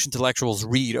that Jewish intellectuals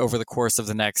read over the course of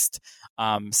the next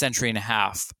century and a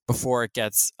half before it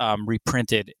gets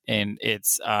reprinted in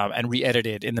its and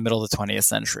re-edited in the middle of the 20th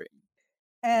century.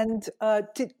 And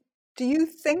do you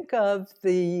think of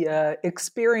the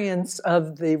experience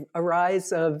of the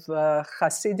rise of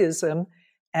Hasidism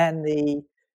and the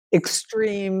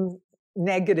extreme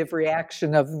negative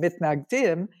reaction of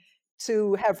Mitnagdim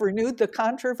to have renewed the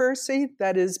controversy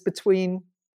that is between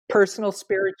personal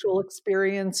spiritual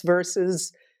experience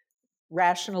versus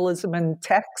rationalism and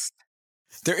text?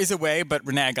 There is a way, but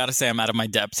Renee, I got to say I'm out of my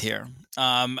depth here.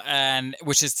 And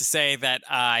which is to say that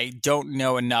I don't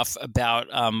know enough about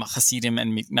Hasidim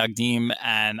and Mitnagdim,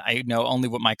 and I know only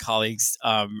what my colleagues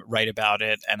write about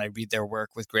it, and I read their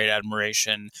work with great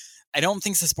admiration. I don't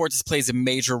think Sasportas plays a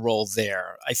major role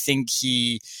there. I think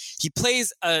he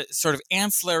plays a sort of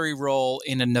ancillary role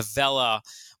in a novella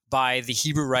by the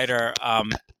Hebrew writer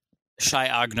Shai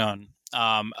Agnon,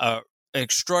 an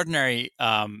extraordinary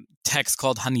text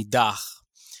called Hanidach,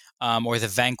 or The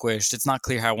Vanquished. It's not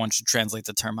clear how one should translate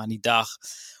the term Hanidach,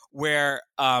 where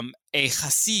a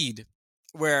Hasid,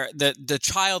 where the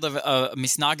child of a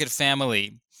Misnagid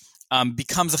family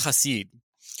becomes a Hasid.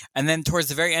 And then towards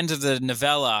the very end of the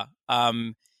novella,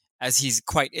 as he's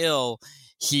quite ill,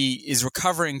 he is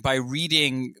recovering by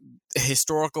reading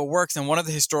historical works. And one of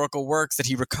the historical works that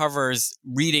he recovers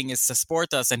reading is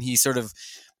Sasportas, and he sort of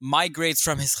migrates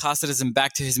from his Hasidism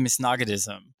back to his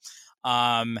Misnagidism.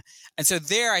 And so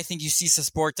there, I think you see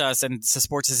Sasportas and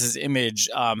Sasportas' image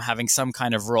having some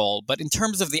kind of role. But in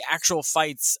terms of the actual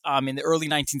fights in the early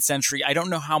 19th century, I don't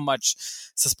know how much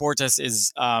Sasportas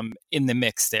is in the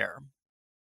mix there.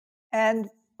 And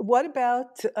what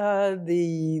about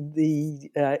the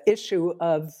issue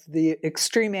of the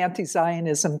extreme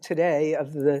anti-Zionism today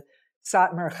of the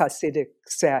Satmar Hasidic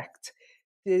sect?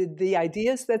 Did the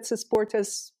ideas that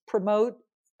Sasportas promote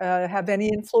have any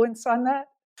influence on that?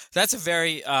 That's a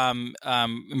very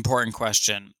important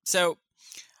question. So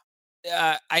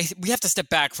we have to step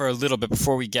back for a little bit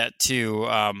before we get to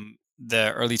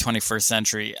the early 21st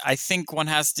century. I think one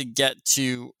has to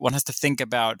think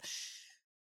about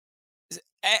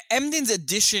Emden's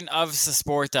edition of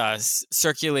Sasportas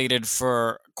circulated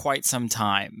for quite some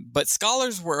time, but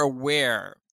scholars were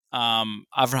aware,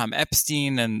 Avraham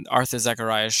Epstein and Arthur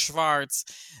Zacharias Schwartz,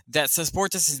 that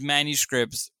Sasportas'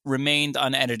 manuscripts remained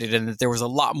unedited and that there was a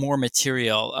lot more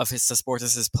material of his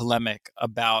Sasportas' polemic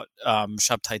about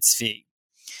Shabtai Tzvi.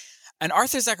 And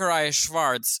Arthur Zacharias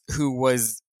Schwartz, who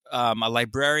was a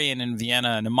librarian in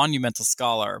Vienna and a monumental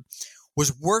scholar,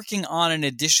 was working on an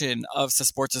edition of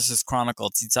Sasportas' Chronicle,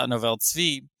 Tzitzat Novel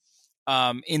Tzvi,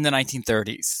 in the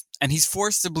 1930s. And he's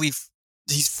forced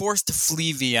to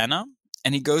flee Vienna,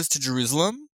 and he goes to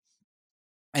Jerusalem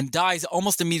and dies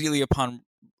almost immediately upon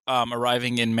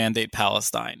arriving in Mandate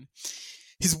Palestine.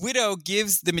 His widow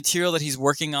gives the material that he's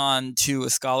working on to a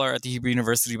scholar at the Hebrew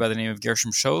University by the name of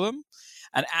Gershom Sholem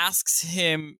and asks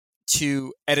him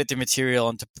to edit the material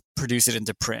and to produce it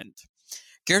into print.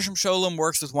 Gershom Sholem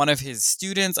works with one of his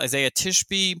students, Isaiah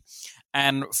Tishby,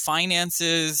 and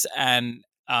finances and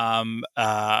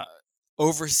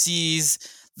oversees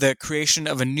the creation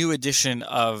of a new edition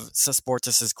of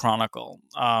Sasportas' Chronicle,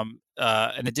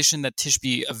 an edition that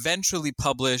Tishby eventually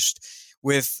published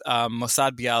with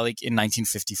Mossad Bialik in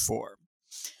 1954.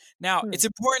 Now, it's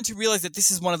important to realize that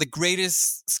this is one of the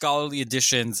greatest scholarly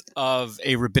editions of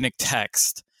a rabbinic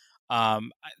text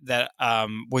that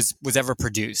was ever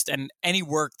produced. And any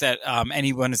work that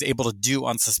anyone is able to do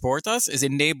on Sasportas is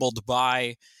enabled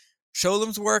by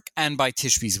Sholem's work and by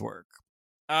Tishby's work.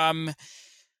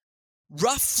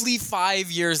 Roughly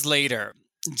 5 years later,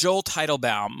 Joel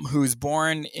Teitelbaum, who's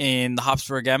born in the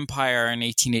Habsburg Empire in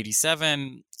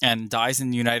 1887 and dies in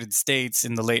the United States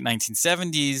in the late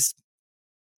 1970s,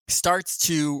 starts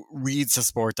to read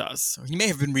Sasportas. He may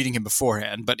have been reading him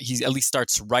beforehand, but he at least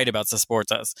starts to write about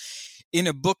Sasportas in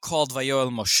a book called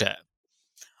Vayoel Moshe.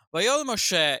 Vayoel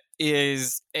Moshe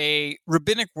is a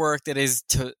rabbinic work that is,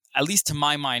 at least to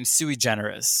my mind, sui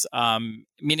generis,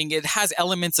 meaning it has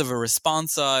elements of a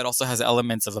responsa, it also has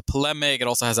elements of a polemic, it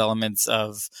also has elements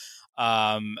of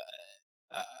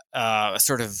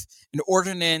sort of an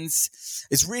ordinance.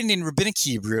 It's written in rabbinic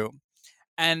Hebrew.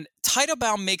 And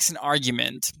Teitelbaum makes an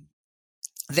argument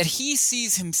that he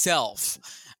sees himself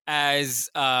as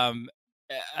a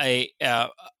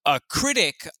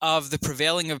critic of the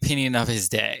prevailing opinion of his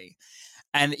day.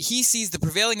 And he sees the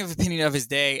prevailing opinion of his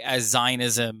day as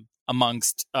Zionism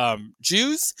amongst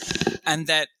Jews, and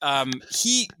that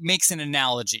he makes an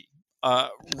analogy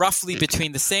roughly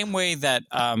between the same way that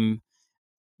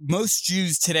most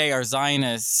Jews today are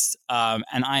Zionists,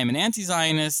 and I am an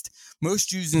anti-Zionist. Most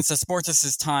Jews in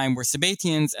Sasportas' time were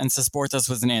Sabbatians, and Sasportas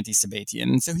was an anti-Sabbatian.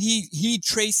 And so he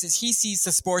sees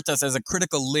Sasportas as a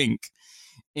critical link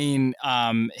in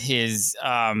his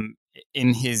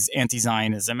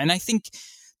anti-Zionism. And I think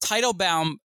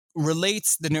Teitelbaum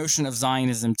relates the notion of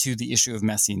Zionism to the issue of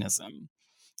Messianism.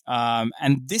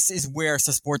 And this is where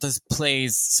Sasportas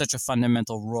plays such a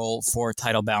fundamental role for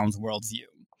Teitelbaum's worldview.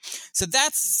 So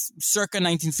that's circa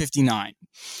 1959.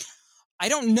 I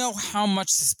don't know how much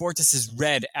Sasportas is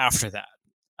read after that,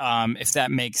 if that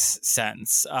makes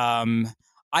sense. I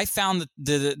found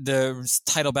the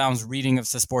Teitelbaum's reading of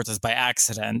Sasportas by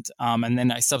accident, and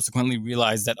then I subsequently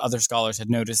realized that other scholars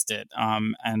had noticed it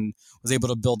and was able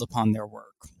to build upon their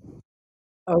work.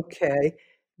 Okay,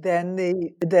 then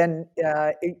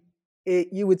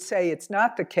you would say it's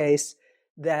not the case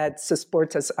that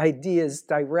Sasportas' ideas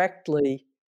directly,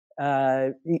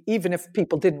 even if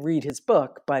people didn't read his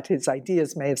book, but his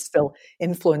ideas may have still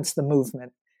influenced the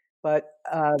movement. But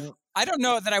I don't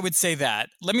know that I would say that.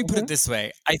 Let me put it this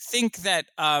way. I think that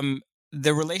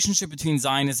the relationship between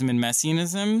Zionism and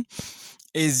Messianism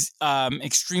is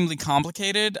extremely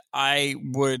complicated. I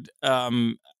would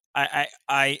I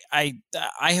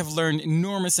have learned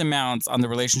enormous amounts on the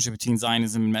relationship between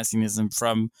Zionism and Messianism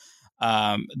from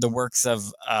the works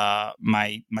of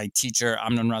my teacher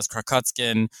Amnon Raz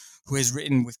Karakutskin, who has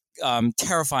written with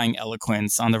terrifying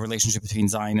eloquence on the relationship between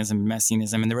Zionism and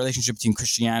Messianism and the relationship between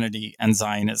Christianity and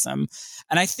Zionism.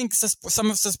 And I think some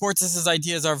of Sasportas'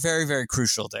 ideas are very, very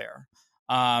crucial there.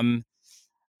 And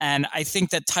I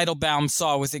think that Teitelbaum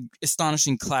saw with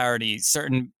astonishing clarity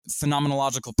certain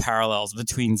phenomenological parallels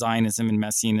between Zionism and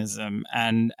Messianism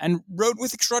and wrote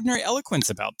with extraordinary eloquence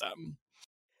about them.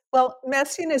 Well,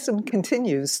 Messianism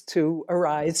continues to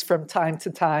arise from time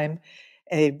to time,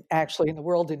 actually in the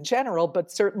world in general, but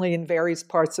certainly in various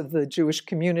parts of the Jewish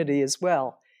community as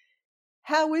well.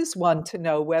 How is one to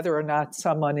know whether or not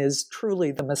someone is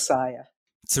truly the Messiah?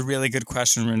 It's a really good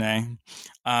question, Renee.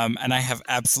 And I have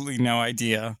absolutely no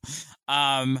idea.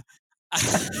 I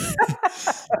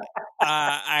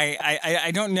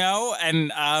don't know.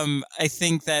 And I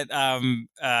think that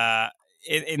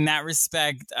in that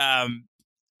respect, I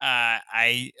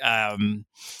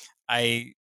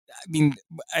mean,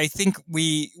 I think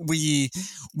we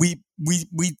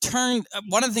turned.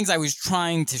 One of the things I was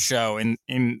trying to show in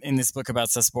this book about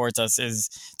Sasportas is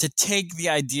to take the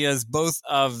ideas both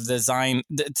of the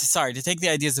to take the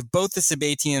ideas of both the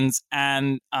Sabbatians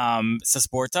and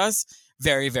Sasportas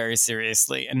very, very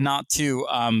seriously, and not to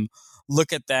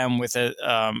look at them with a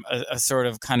sort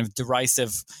of kind of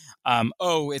derisive,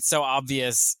 it's so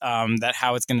obvious that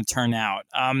how it's going to turn out.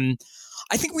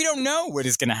 I think we don't know what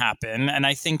is going to happen, and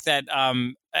I think that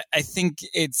I think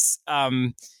it's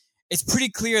pretty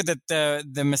clear that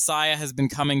the Messiah has been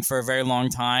coming for a very long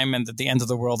time, and that the end of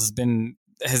the world has been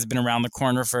around the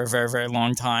corner for a very, very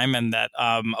long time, and that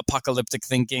apocalyptic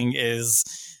thinking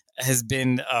has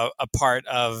been a part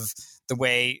of the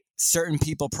way certain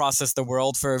people process the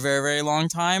world for a very, very long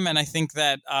time, and I think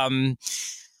that.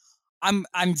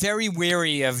 I'm very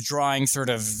wary of drawing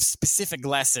sort of specific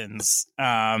lessons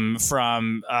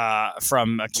from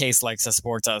a case like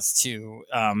Sasportas to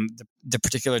the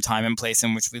particular time and place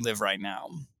in which we live right now.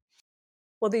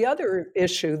 Well, the other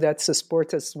issue that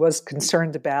Sasportas was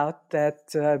concerned about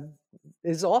that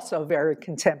is also very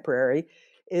contemporary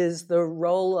is the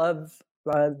role of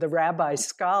the rabbi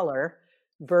scholar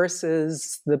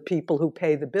versus the people who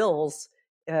pay the bills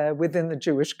within the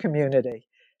Jewish community.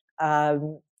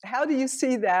 How do you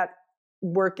see that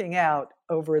working out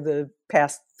over the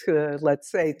past,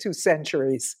 let's say, 2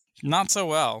 centuries? Not so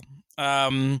well.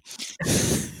 Look,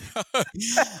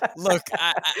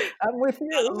 I'm with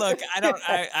you. Look,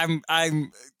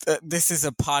 this is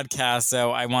a podcast, so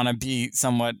I want to be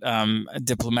somewhat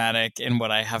diplomatic in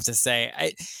what I have to say.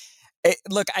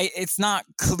 It's not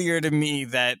clear to me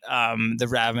that the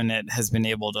rabbinate has been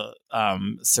able to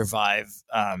survive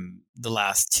the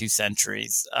last 2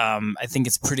 centuries. I think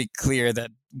it's pretty clear that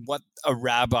what a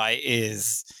rabbi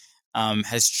is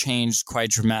has changed quite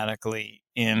dramatically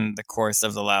in the course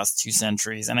of the last 2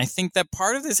 centuries. And I think that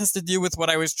part of this has to do with what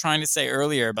I was trying to say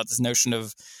earlier about this notion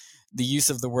of the use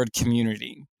of the word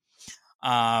community.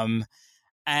 And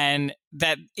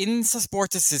that in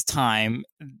Sasportas' time,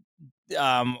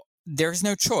 there's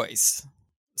no choice,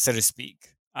 so to speak.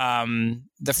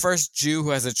 The first Jew who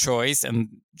has a choice and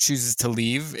chooses to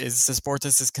leave is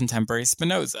Sasportas' contemporary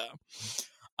Spinoza.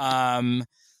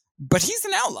 But he's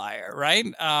an outlier, right?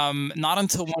 Not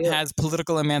until one has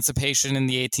political emancipation in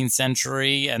the 18th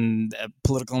century, and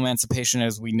political emancipation,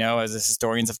 as we know, as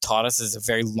historians have taught us, is a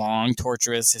very long,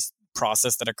 torturous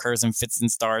process that occurs in fits and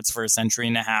starts for a century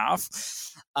and a half.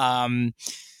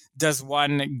 Does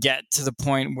one get to the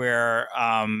point where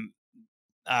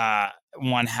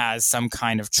one has some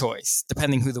kind of choice,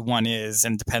 depending who the one is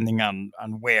and depending on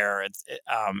where,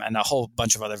 and a whole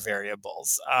bunch of other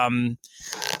variables.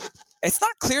 It's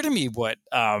not clear to me what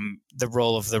the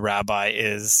role of the rabbi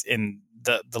is in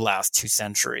the last 2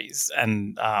 centuries,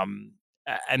 and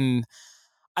in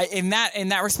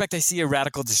that respect, I see a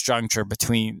radical disjuncture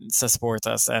between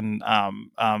Sasportas and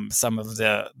some of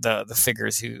the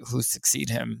figures who succeed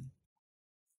him.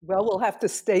 Well, we'll have to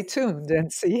stay tuned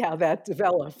and see how that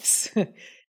develops.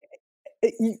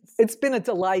 It's been a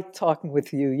delight talking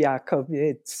with you, Jakob.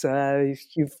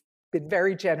 You've been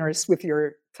very generous with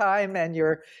your time and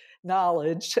your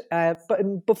knowledge.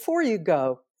 But before you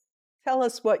go, tell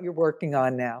us what you're working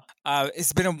on now.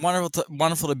 It's been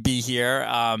wonderful to be here,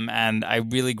 and I'm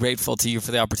really grateful to you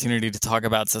for the opportunity to talk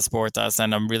about Sasportas,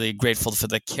 and I'm really grateful for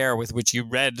the care with which you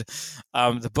read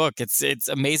the book. It's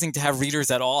amazing to have readers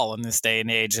at all in this day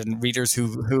and age, and readers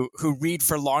who read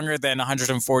for longer than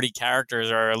 140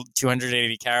 characters or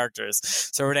 280 characters.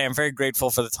 So, Renee, I'm very grateful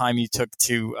for the time you took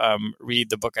to read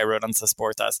the book I wrote on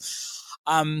Sasportas.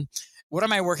 What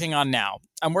am I working on now?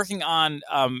 I'm working on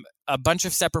a bunch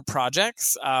of separate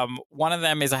projects. One of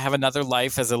them is I have another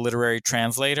life as a literary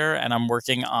translator, and I'm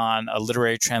working on a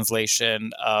literary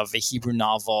translation of a Hebrew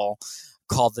novel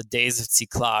called The Days of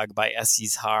Tziklag by S.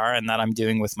 Yizhar, and that I'm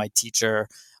doing with my teacher,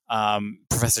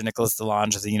 Professor Nicholas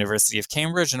Delange of the University of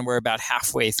Cambridge, and we're about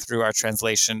halfway through our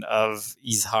translation of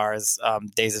Yizhar's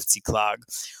Days of Tziklag.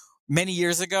 Many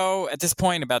years ago, at this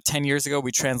point, about 10 years ago,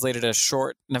 we translated a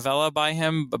short novella by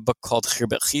him, a book called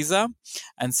Khirbet Chiza.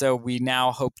 And so we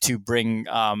now hope to bring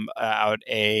out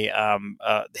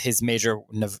his major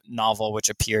novel, which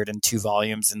appeared in 2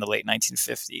 volumes in the late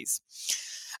 1950s.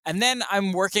 And then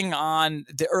I'm working on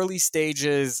the early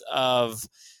stages of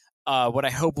what I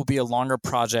hope will be a longer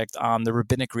project on the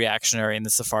rabbinic reactionary in the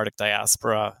Sephardic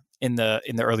diaspora in the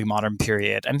early modern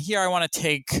period. And here I want to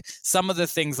take some of the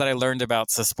things that I learned about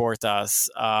Sasportas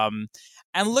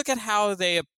and look at how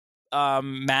they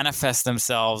manifest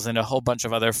themselves in a whole bunch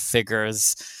of other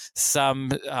figures,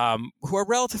 some who are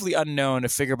relatively unknown, a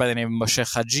figure by the name of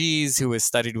Moshe Hajiz, who is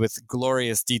studied with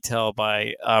glorious detail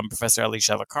by Professor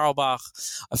Elisheva Carlbach,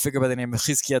 a figure by the name of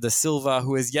Chizkiah da Silva,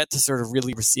 who is yet to sort of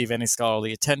really receive any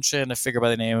scholarly attention, a figure by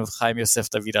the name of Chaim Yosef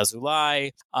David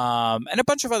Azulai, and a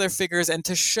bunch of other figures, and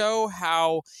to show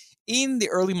how in the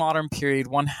early modern period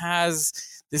one has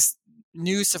this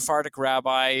new Sephardic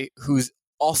rabbi who's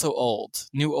also old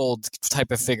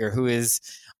type of figure, who is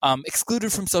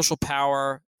excluded from social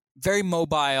power, very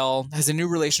mobile, has a new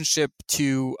relationship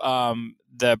to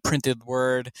the printed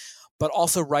word, but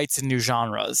also writes in new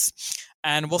genres.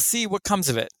 And we'll see what comes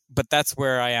of it. But that's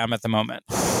where I am at the moment.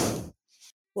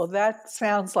 Well, that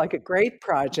sounds like a great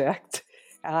project.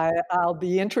 I'll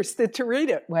be interested to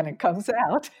read it when it comes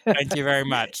out. Thank you very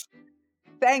much.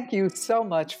 Thank you so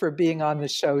much for being on the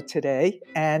show today.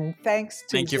 And thank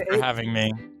you for having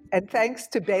me. And thanks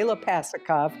to Bela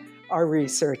Pasikov, our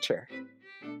researcher.